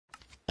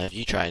Have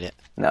you tried it?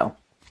 No,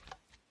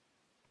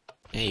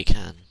 Yeah, you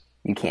can.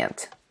 you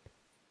can't.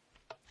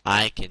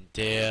 I can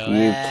do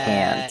You it.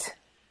 can't.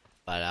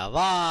 But I'm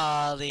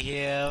only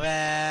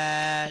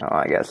human. Oh,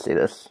 I gotta see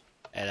this.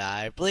 And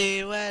I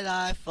bleed when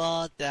I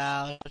fall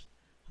down.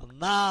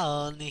 I'm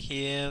only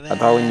human. I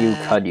thought when you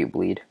cut, you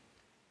bleed.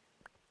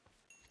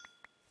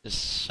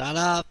 Just shut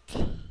up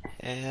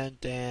and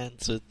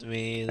dance with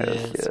me.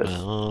 Yes, This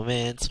yes.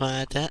 moment's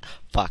my time.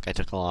 Fuck, I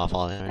took off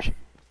all the energy.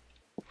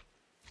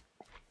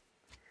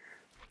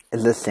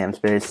 Is this Sam's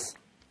base?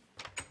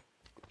 Yeah,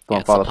 Don't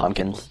it's follow a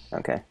pumpkin pumpkins.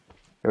 Okay.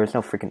 There was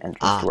no freaking entrance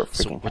to our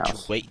so freaking what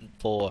house. you waiting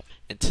for?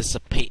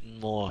 Anticipating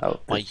more.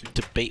 Oh, While you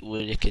debate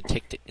whether you could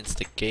take the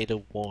instigator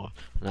war.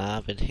 And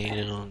I've been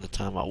hating on the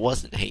time I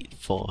wasn't hating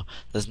for.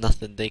 There's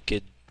nothing they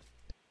could...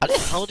 How the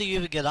hell do you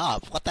even get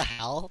up? What the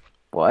hell?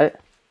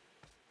 What?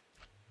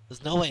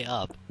 There's no way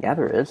up. Yeah,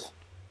 there is.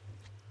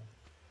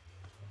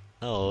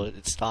 No,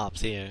 it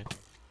stops here.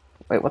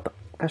 Wait, what the?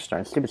 Gosh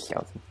darn, stupid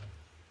skeleton.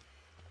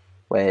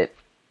 Wait,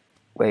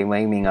 what do you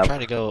mean I'm up? trying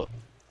to go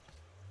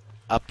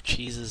up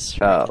Cheese's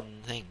Oh.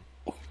 freaking thing.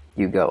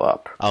 You go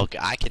up. Okay,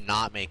 I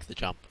cannot make the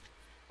jump.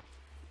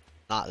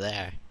 Not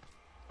there.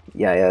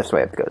 Yeah, that's why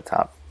I have to go to the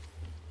top.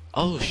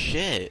 Oh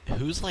shit,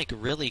 who's like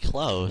really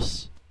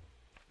close?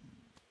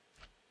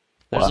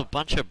 There's What? a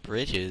bunch of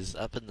bridges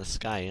up in the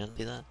sky, you don't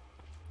see that?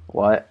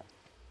 What?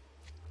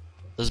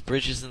 Those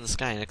bridges in the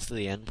sky next to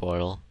the end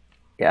portal.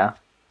 Yeah?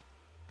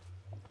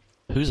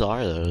 Whose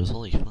are those?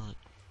 Holy fuck.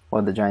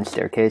 What, the giant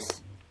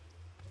staircase?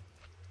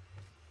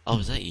 Oh,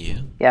 is that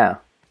you? Yeah.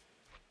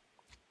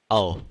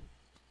 Oh.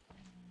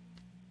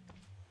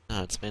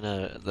 No, it's made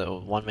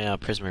the one made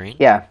out of prismarine?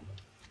 Yeah.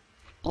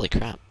 Holy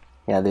crap.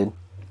 Yeah, dude.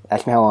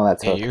 Ask me how long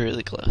that Yeah, took. you're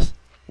really close.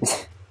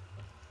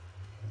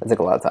 That took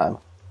a lot of time.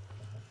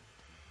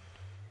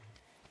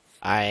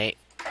 Alright.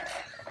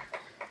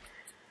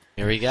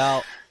 Here we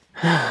go.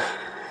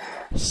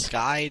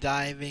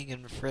 Skydiving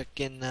in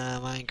frickin'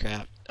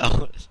 Minecraft.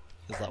 Oh,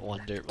 is that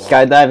one dirt ball?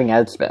 Skydiving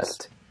at its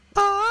best.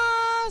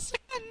 Ah,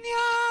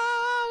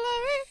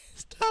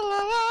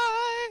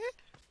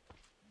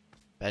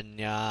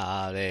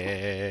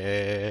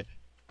 Señale.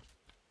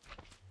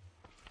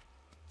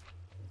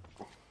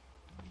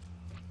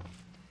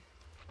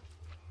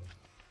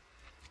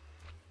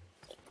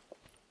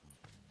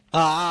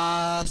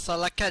 Ah,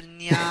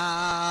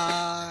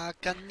 Salakanya,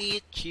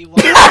 konnichiwa.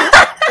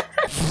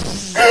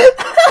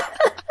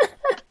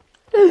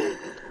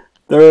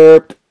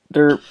 Derp,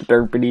 derp,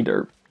 derpity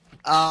derp.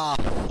 Ah,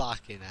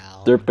 fucking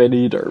hell.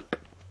 Derpity derp.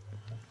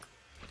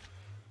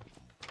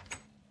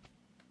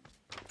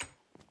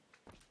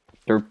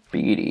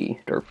 Derpity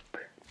derp.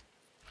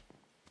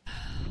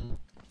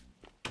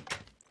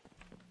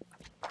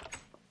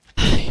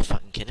 Are you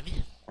fucking kidding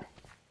me?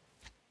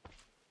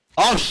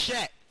 Oh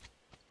shit!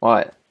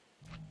 What?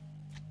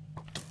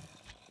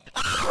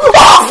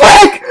 Oh,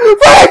 frick!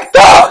 Frick!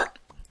 No!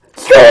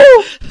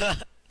 Screw!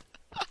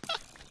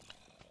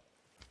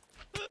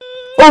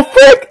 Oh,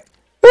 frick!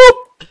 Nope!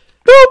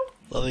 Nope!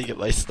 Let me get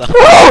my stuff.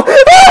 Oh!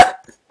 Ah!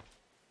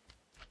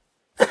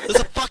 There's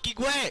a fucking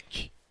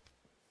witch!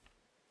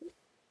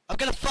 I'm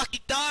gonna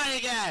fucking die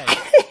again!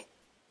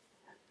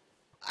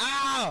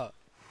 Ow!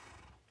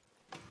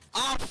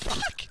 Oh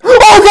fuck!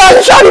 Oh god,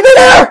 you shot me in the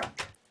air!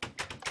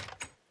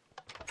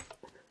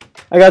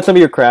 I got some of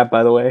your crap,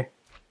 by the way.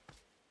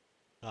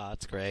 Oh,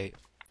 that's great.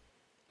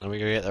 Let me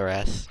go get the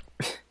rest.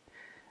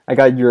 I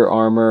got your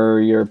armor,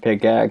 your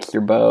pickaxe,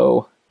 your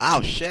bow.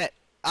 Oh shit!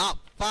 Oh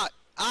fuck!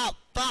 Oh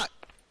fuck!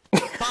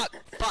 Fuck!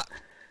 Fuck!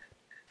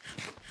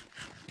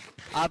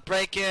 I'm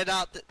breaking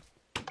out the...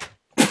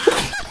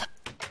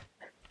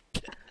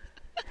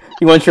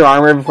 You want your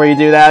armor before you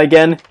do that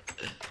again?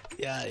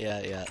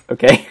 Yeah.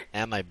 Okay.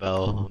 And my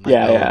bow. My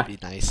Yeah, bow yeah. would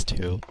be nice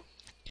too.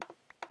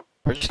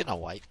 We're just gonna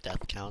wipe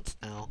death counts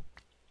now.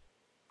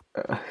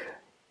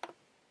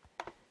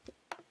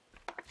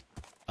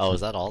 Oh,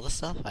 is that all the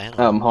stuff? I had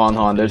Hold on.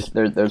 ton of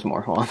food. There's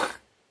more. Hold on.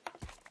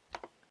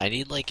 I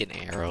need like an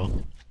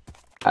arrow.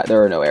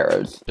 There are no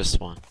arrows. Just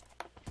one.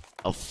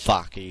 Oh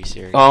fuck, are you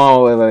serious?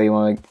 Oh, wait, you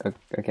want to...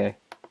 Okay.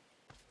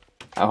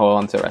 I'll hold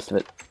on to the rest of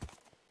it.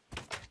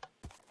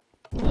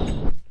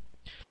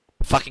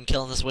 Fucking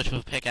killing this witch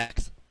with a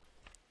pickaxe.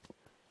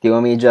 Do you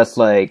want me to just,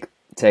 like,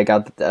 take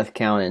out the death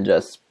count and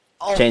just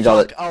Oh change fuck,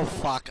 all the... oh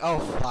fuck, oh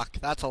fuck.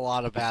 That's a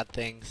lot of bad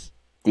things.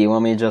 Do you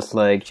want me to just,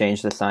 like,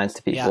 change the signs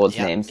to people's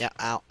yeah, names? Yeah,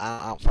 ow,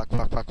 fuck,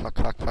 ow.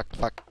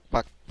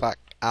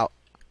 Ow!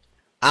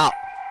 Ow!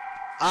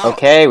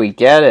 Okay, we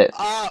get it.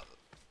 Oh!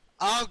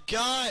 Oh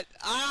god!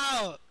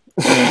 Ow!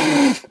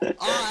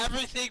 Oh,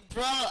 everything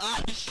broke! Oh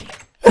shit!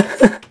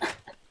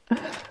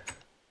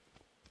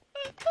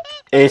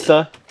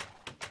 Asa,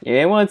 you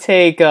may want to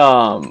take,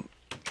 Domino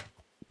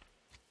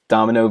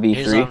V3.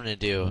 Here's what I'm gonna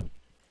do.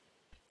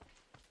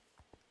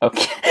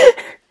 Okay.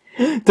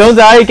 Don't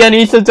die again,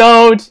 Issa,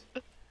 don't!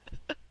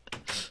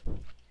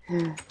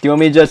 Do you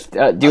want me to just,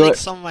 I think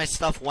some of my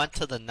stuff went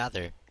to the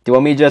nether. do you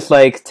want me to just,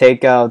 like,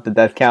 take out the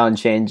death count and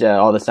change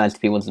all the signs to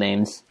people's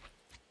names?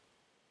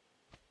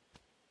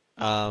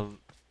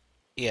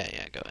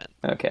 Yeah, go ahead.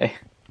 Okay.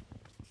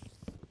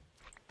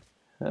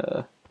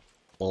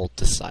 We'll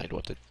decide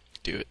what to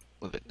do it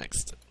with it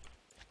next.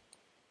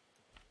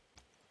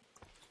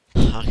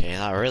 Okay,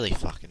 that really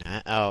fucking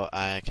hurt. Oh,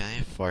 can I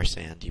have 4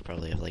 sand? You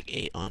probably have like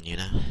 8 on you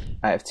now.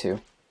 I have 2.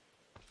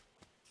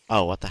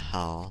 Oh, what the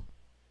hell?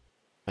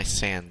 My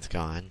sand's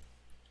gone.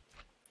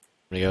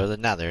 I'm gonna go to the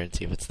nether and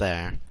see if it's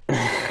there.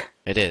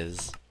 It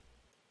is.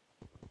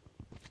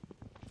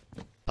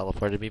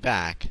 Teleported me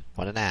back.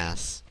 What an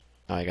ass.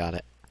 Oh, I got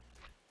it.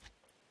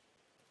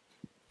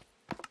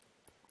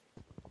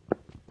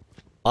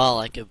 Well,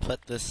 I could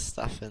put this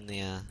stuff in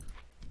the,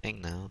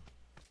 thing now.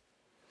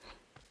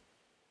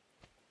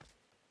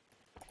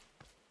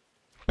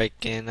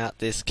 Breaking out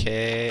this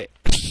cake.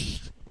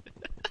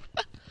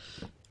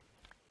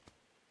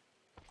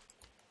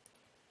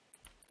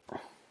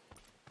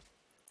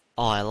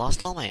 Oh, I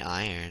lost all my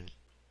iron.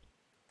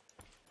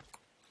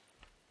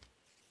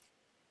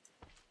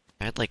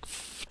 I had like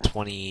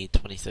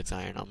 26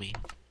 iron on me.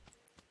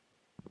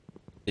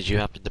 Did you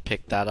happen to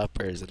pick that up,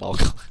 or is it all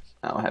gone?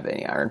 I don't have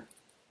any iron.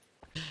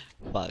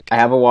 Fuck. I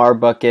have a water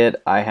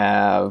bucket. I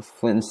have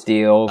flint and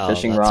steel, Oh,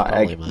 fishing that's rod.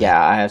 probably mine.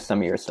 Yeah, I have some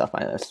of your stuff.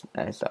 I still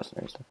have some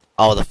of your stuff.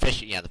 Oh, the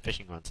fishing. Yeah, the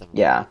fishing rod's.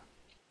 Yeah.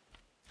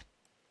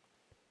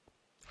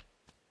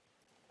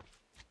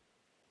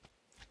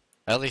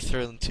 I only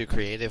threw them too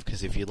creative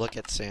because if you look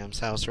at Sam's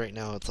house right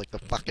now, it's like the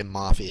fucking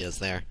mafia's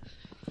there.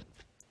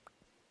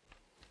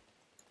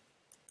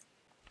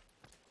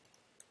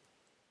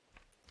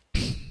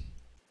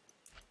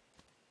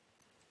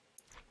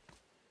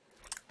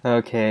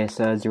 Okay,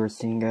 so as you were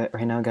seeing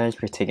right now, guys,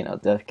 we're taking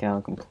out death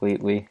count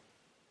completely.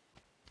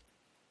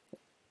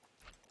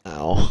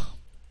 Ow.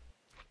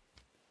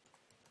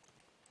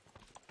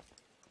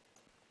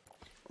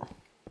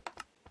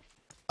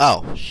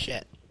 Oh,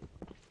 shit.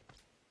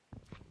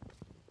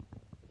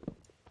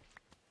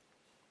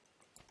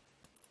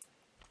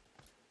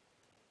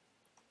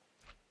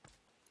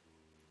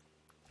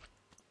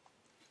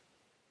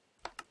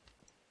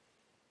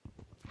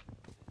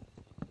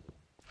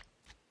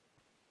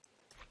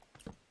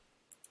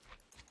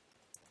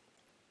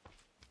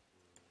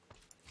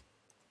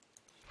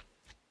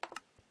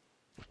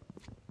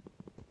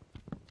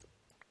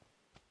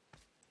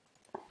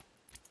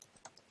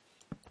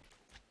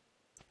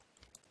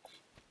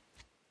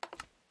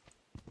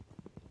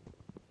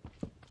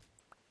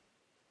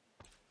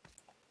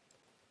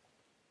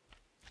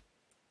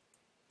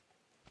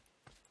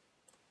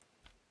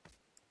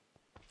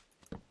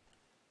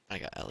 I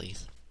got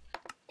Ellie's.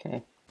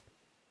 Okay.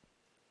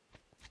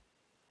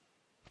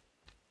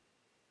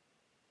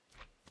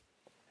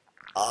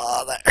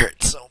 Oh, that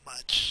hurt so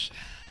much.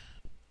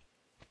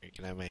 Here,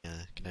 can I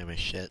have my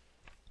shit?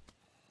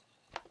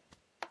 I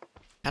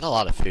had a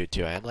lot of food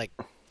too. I had like,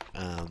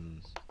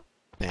 salmon.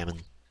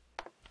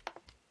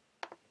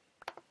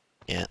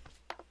 Yeah.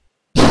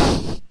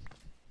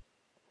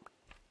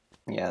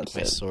 Yeah, that's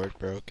My it. sword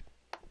broke.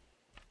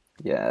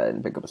 Yeah, I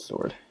didn't pick up a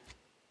sword.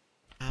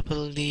 I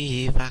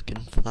believe I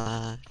can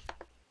fly.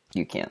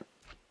 You can't.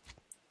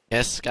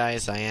 Yes,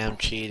 guys, I am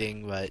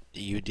cheating, but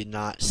you did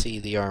not see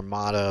the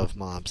armada of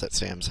mobs at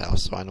Sam's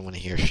house, so I don't want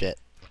to hear shit.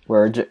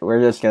 We're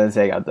just gonna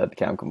take out death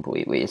count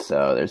completely,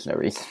 so there's no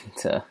reason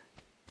to.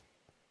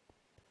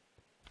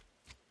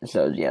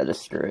 So yeah,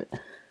 just screw it.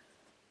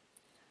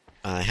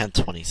 I had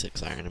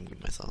 26 iron. I'm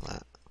giving myself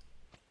that.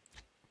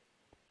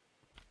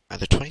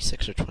 Either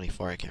 26 or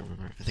 24. I can't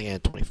remember. I think I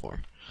had 24.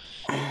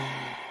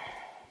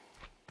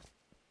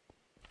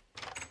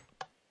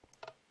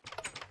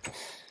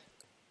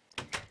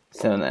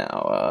 So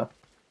now,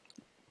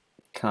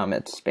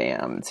 comment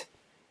spammed.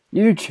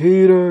 You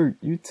cheater!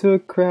 You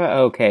took crap.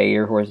 Okay,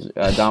 your horse,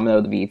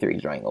 Domino the V3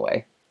 is running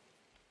away.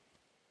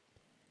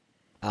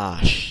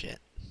 Ah, shit.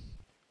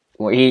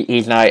 Well,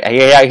 he's not.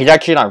 He's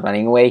actually not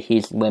running away.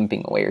 He's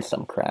limping away or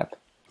some crap.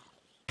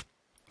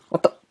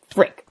 What the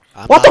frick?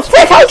 What the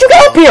frick? How'd you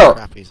get up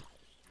here?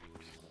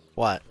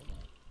 What?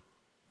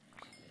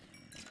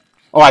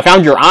 Oh, I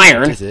found your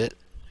iron. Is it?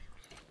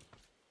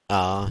 You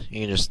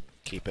can just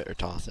keep it or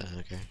toss it.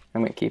 Okay.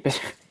 I'm gonna keep it.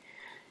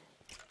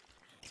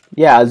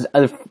 Yeah,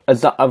 a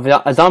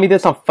zombie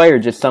that's on fire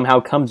just somehow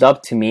comes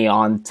up to me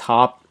on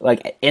top,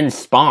 like in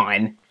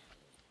spawn.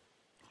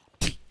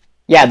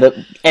 Yeah,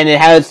 and it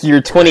has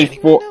your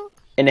 24,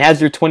 and it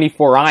has your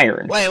 24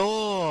 iron. Wait,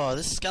 whoa,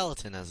 this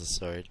skeleton has a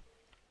sword.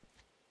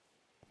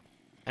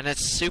 And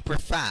it's super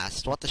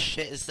fast. What the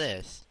shit is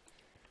this?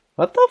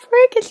 What the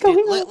frick is going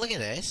on? Look at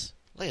this.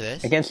 Look at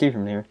this. I can't see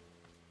from here.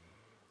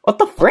 What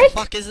the frick? What the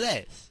fuck is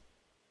this?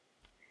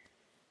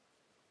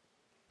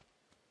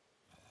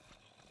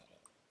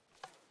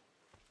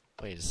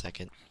 Wait a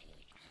second.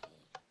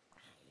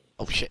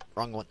 Oh shit,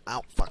 wrong one.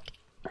 Ow, fuck.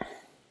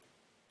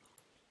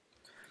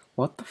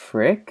 What the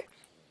frick?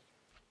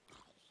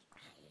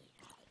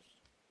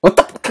 What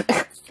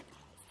the?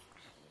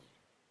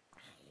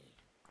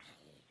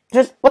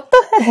 Just what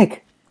the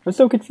heck? I'm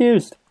so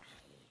confused.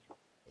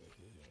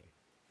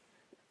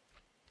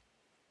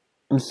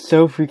 I'm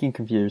so freaking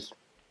confused.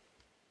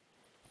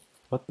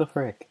 What the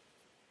frick?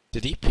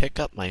 Did he pick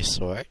up my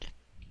sword?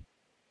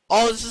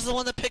 Oh, this is the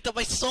one that picked up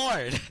my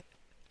sword!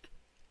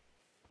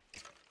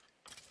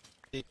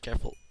 Be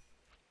careful.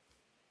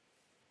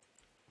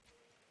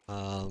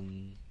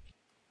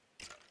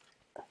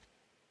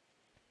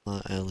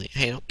 Ellie.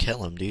 Hey, don't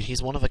kill him, dude.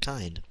 He's one of a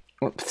kind.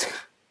 Whoops.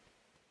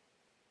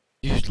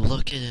 Dude,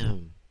 look at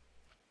him.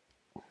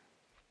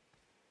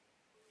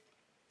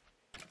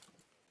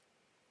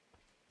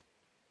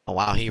 Oh,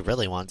 wow, he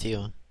really wants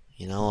you.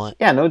 You know what?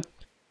 Yeah, no.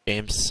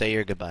 James, say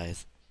your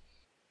goodbyes.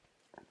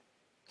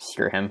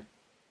 Screw him.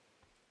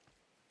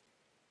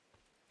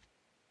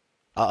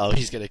 Uh-oh,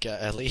 he's gonna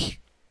get Ellie.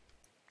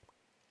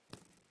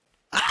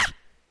 Ah!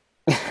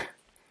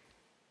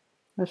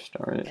 Gosh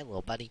darn it. Hey,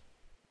 little buddy.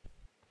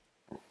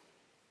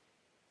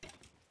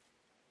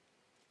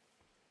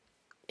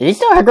 Is he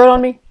still aggroed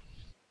on me?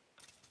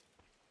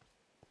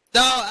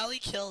 No, Ellie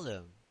killed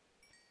him.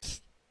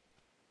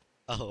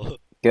 Oh,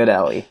 Good,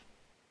 Ellie.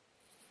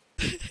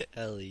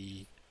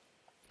 Ellie.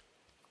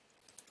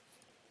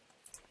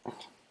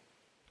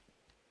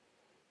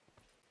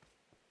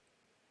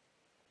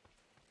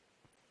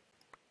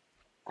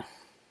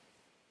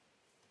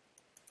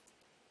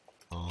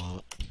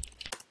 Oh,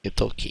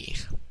 it's okay.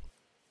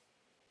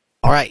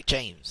 Alright,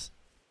 James.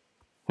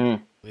 Hmm.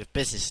 We have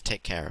business to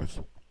take care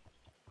of.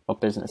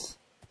 What business?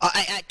 Oh,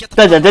 get the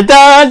Da da da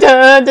da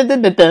da da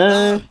da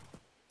da. fuck-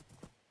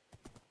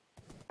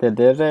 Da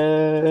da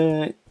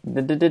da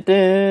da da da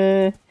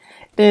da.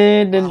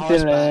 Da da My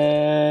horse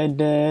da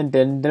da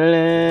da My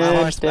da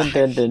horse da back.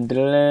 da da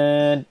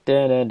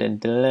da da da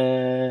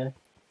da.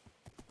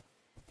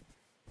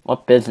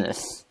 What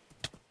business?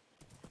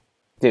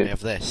 We Dude,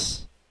 have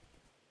this.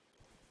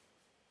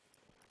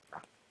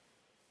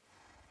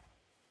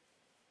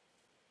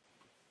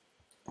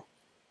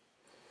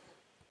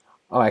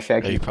 oh, actually, I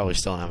Oh, you can, probably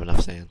still don't have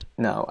enough sand.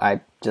 no,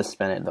 I just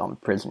spent it on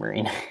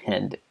Prismarine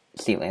and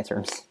Sea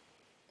Lanterns.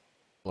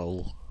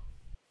 Lol.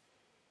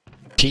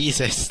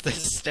 Jesus,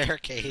 this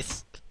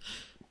staircase.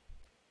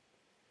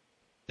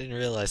 Didn't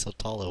realize how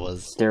tall it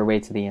was. Stairway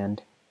to the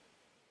end.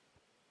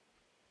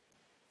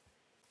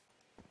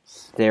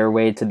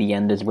 Stairway to the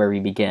end is where we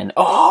begin.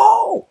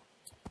 Oh!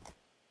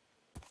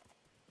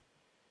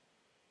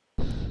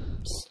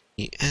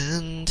 The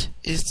end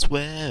is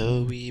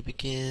where we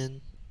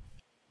begin.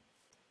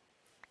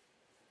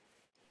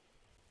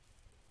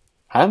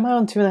 How am I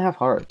on 2.5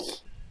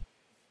 hearts?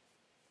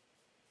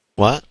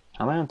 What?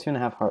 How am I on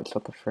 2.5 hearts?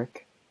 What the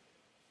frick?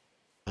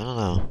 I don't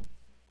know.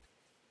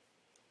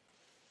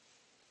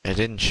 I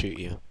didn't shoot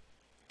you.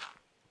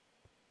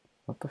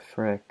 What the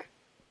frick?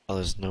 Oh,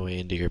 there's no way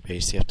into your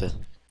base. You have to.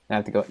 I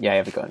have to go. Yeah, I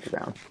have to go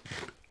underground.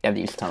 You have to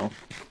use the tunnel.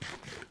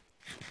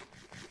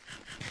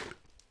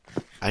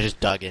 I just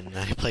dug in and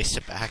I placed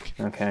it back.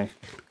 Okay.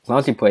 As long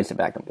as you place it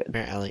back, I'm good.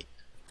 Here, Ellie.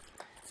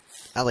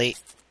 Ellie.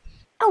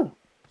 Oh!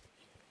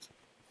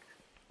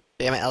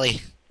 Damn it,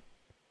 Ellie.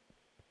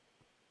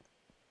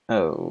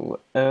 Oh,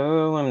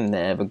 oh, I'm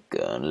never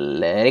gonna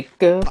let it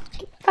go.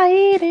 Keep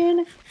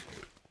fighting.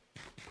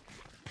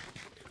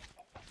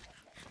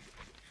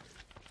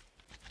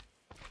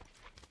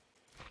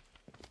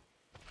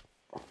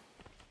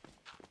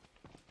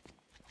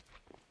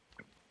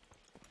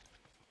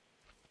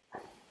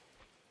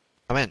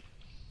 Come in.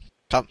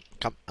 Come,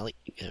 Ellie.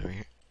 Get over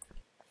here.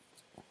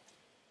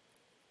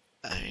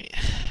 Alright.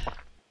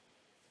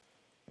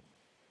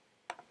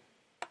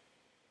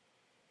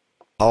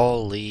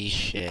 Holy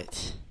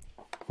shit.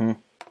 Hmm.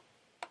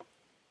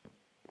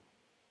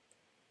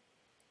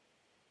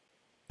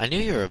 I knew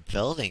you were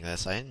building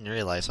this. I didn't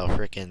realize how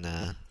freaking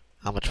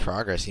how much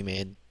progress you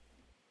made.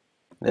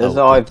 This is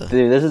Oh, all what I've the-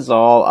 dude, this is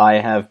all I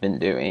have been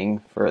doing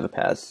for the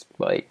past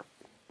like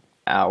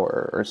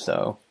hour or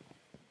so.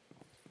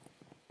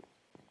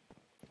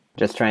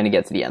 Just trying to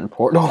get to the end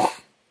portal.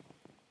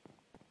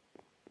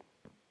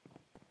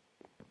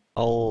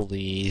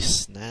 Holy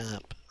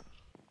snap.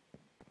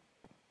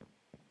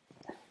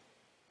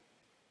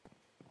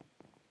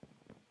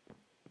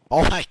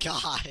 Oh my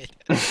god.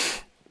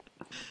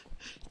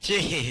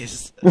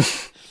 Jeez.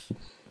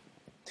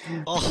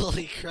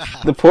 Holy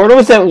crap. The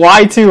portal's at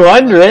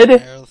Y200.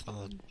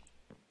 Marathon.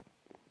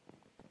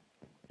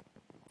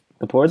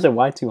 The portal's at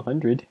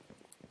Y200.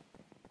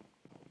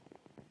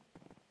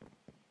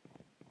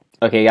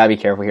 Okay, you gotta be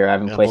careful here. I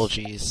haven't Double placed.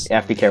 G's. You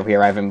have to be careful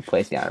here. I haven't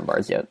placed the iron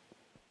bars yet.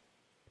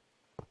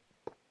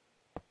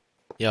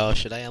 Yo,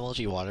 should I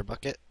MLG water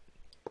bucket?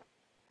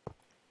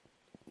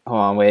 Hold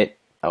on, wait.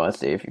 I want to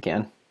see if you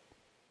can.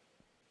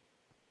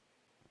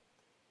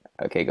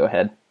 Okay, go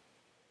ahead.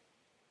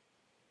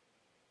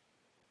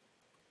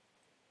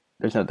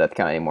 There's no death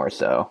count anymore,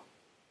 so.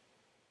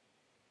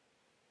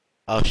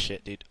 Oh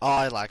shit, dude. Oh,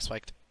 I lag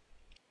spiked.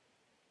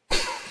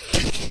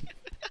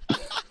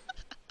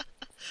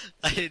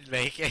 I didn't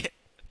make it.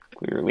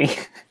 Clearly.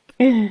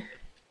 I'm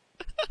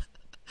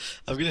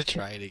gonna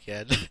try it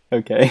again. I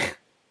Okay.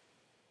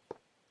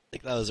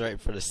 think that was right in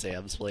front of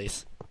Sam's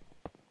place.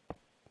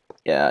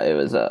 Yeah, it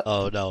was,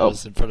 Oh no, Oh. it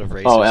was in front of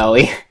Razor's. Oh,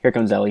 Ellie. Here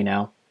comes Ellie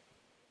now.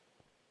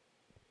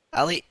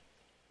 Ellie!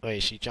 Wait,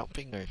 is she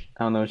jumping or?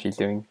 I don't know what she's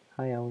doing.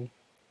 Hi, Ellie.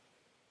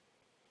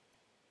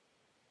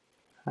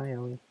 Hi,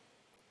 Ellie.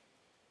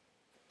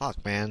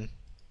 Fuck, man.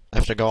 I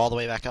have to go all the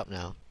way back up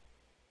now.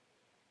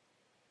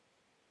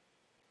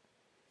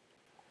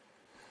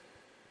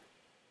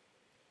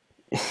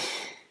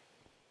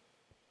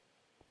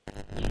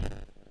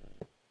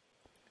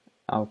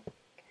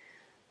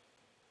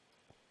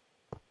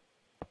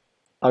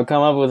 I'll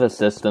come up with a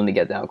system to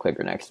get down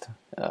quicker next,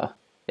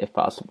 if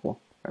possible,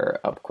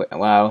 or up quick.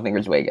 Well, I don't think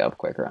there's a way to get up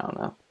quicker. I don't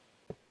know.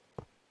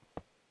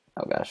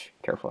 Oh gosh,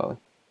 careful, Ellie.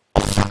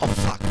 Oh,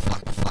 fuck.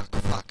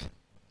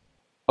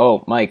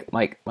 Oh, Mike.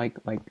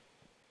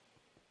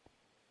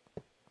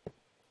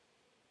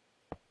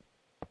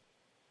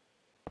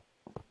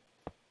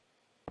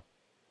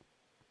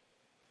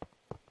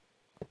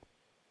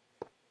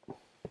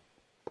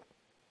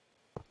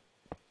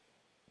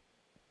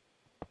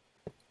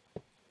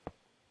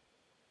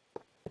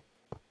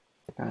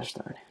 Gosh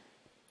darn.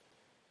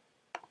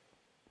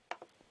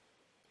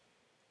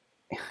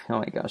 Oh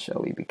my gosh,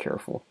 Ellie, be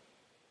careful.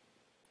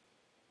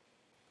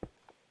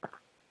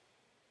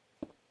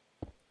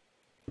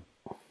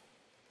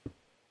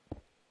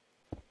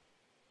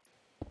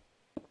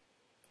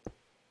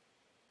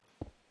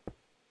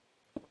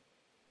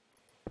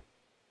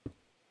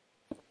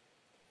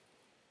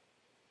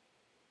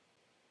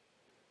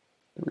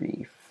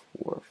 Three,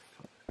 four,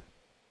 five.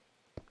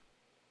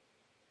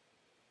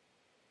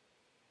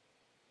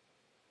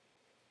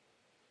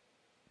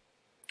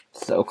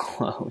 So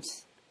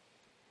close.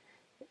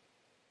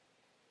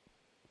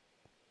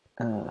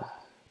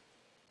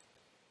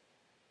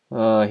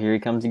 Oh, here he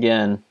comes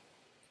again.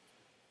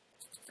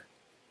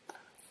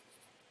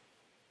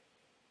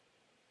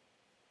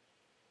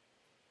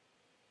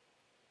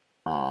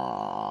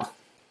 Aww.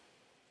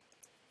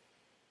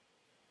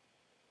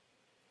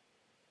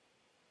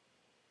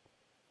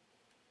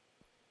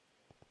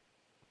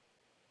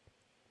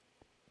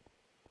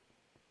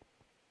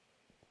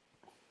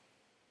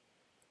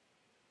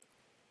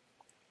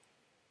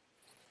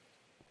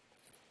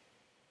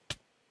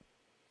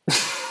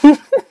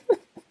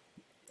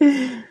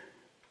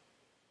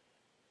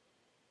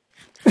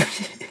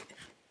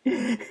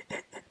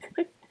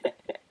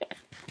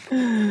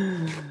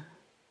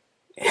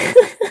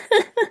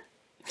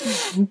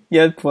 You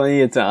had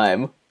plenty of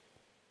time.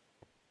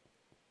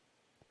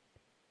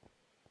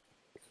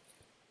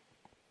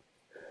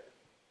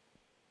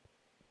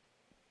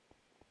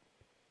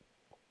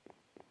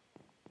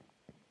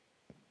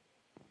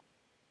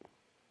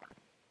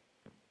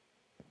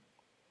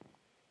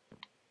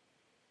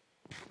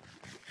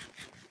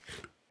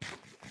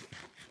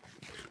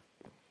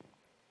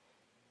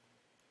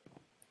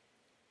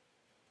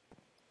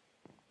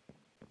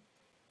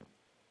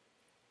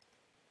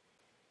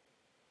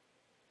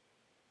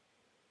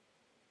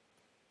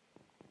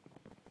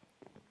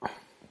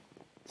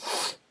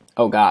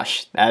 Oh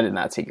gosh, that did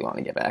not take you long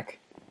to get back.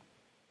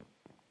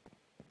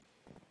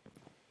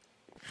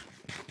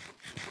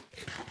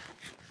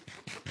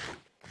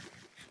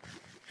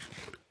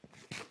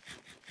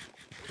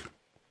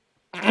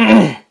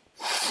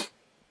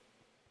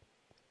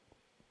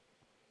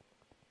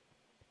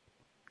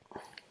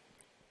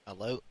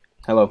 Hello?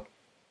 Hello.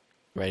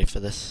 Ready for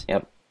this?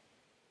 Yep.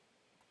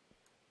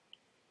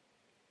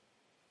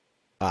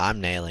 Oh, I'm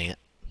nailing it.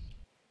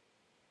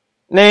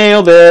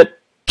 Nailed it!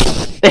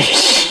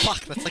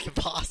 Fuck, that's like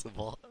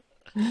impossible.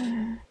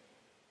 I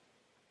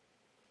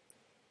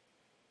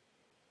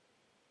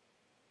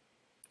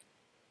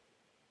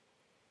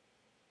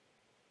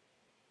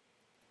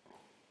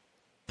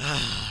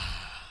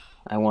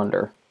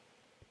wonder.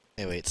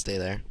 Hey, wait, stay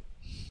there.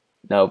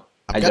 Nope.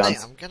 I'm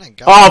gonna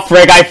go. Oh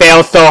frick, I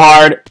failed so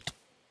hard!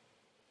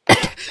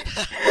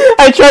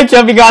 I tried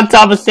jumping on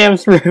top of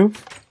Sam's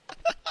roof.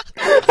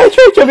 I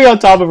tried jumping on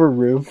top of her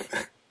roof.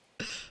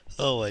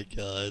 Oh my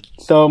god.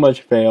 So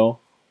much fail.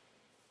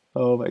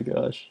 Oh my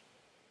gosh.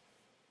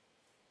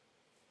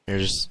 You're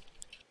just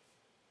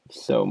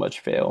So much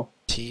fail.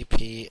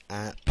 TP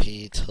at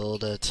P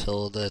tilde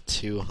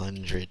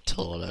 200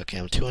 tilde. Okay,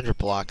 I'm 200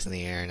 blocks in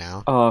the air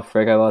now. Oh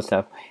frick, I lost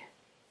halfway.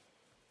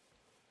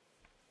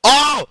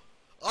 Oh!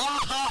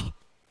 Oh!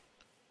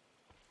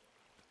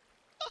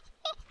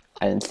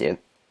 I didn't see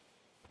it.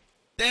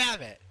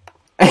 Damn it!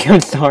 I'm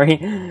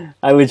sorry.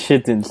 I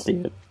legit didn't see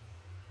it.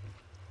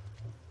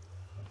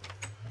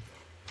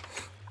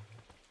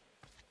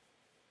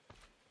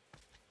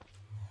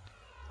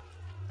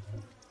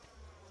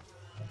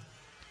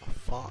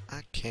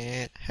 I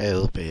can't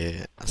help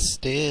it. I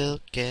still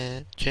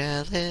get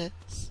jealous.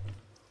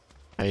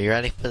 Are you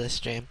ready for this,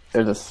 James?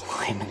 There's a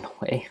slime in the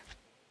way.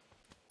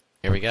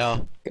 Here we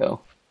go.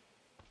 Go.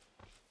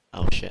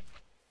 Oh shit.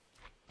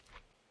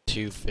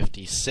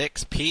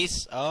 256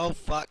 piece. Oh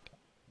fuck.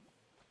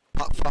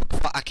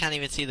 Fuck. I can't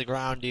even see the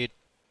ground, dude.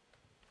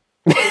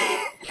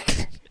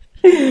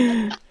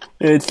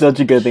 It's such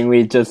a good thing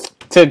we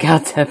just took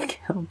out death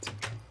count.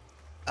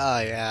 Oh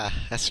yeah,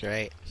 that's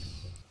great.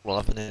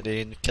 Loving it,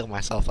 dude. Kill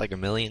myself like a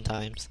million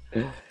times.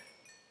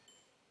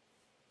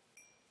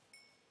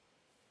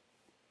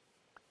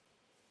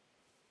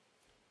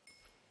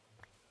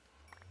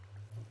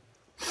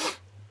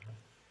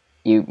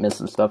 You missed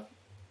some stuff.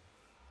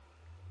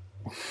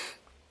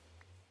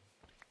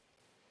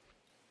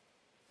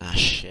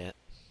 shit.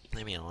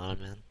 Leave me alone,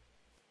 man.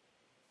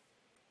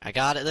 I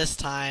got it this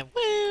time.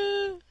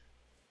 Woo!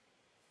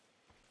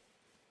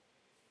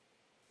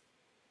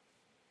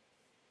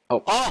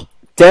 Oh. Oh!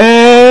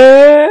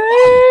 Dang!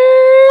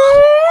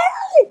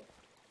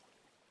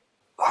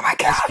 Oh my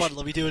That's gosh! fun.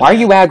 Let me do it Why are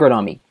again. you aggroed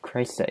on me?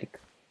 Christ's sake.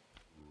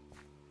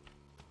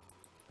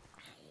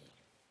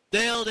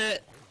 Nailed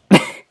it!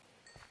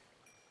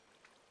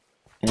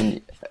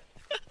 And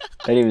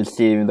I didn't even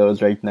see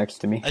those right next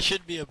to me. I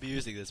shouldn't be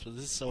abusing this, but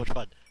this is so much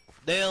fun.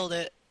 Nailed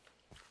it!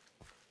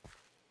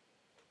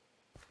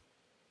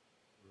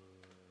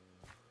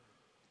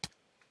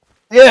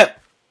 Yeah!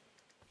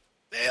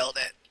 Nailed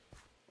it!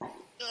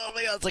 Oh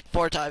my god, it's like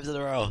 4 times in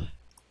a row.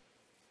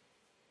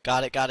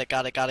 Got it, got it,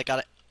 got it, got it, got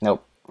it.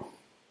 Nope.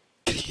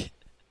 This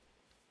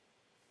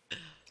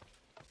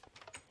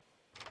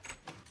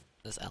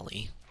is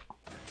Ellie.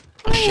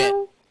 Oh shit!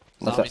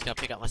 What's Zombie's up? gonna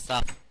pick up my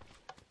stuff.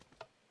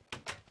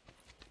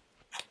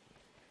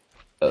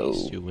 Oh.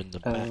 Nice you in the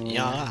back.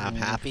 Yeah, I'm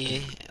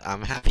happy.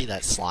 I'm happy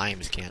that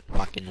slimes can't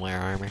fucking wear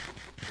armor.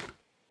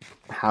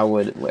 How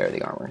would it wear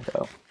the armor,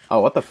 though?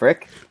 Oh, what the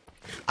frick?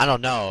 I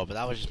don't know, but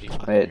that would just be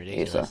fucking Wait,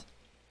 ridiculous. Asa.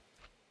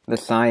 The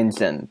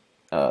signs and,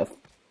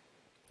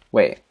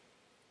 wait.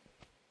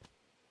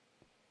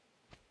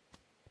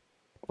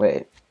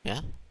 Wait.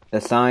 Yeah?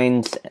 The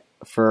signs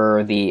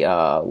for the,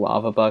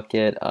 lava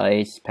bucket,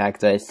 ice,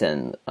 packed ice,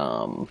 and,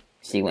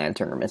 sea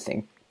lantern are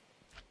missing.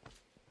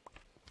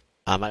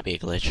 Might be a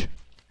glitch.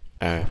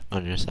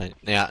 On your side.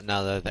 Yeah,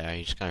 no, they're there.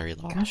 You just gotta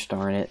reload. Gosh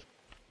darn it.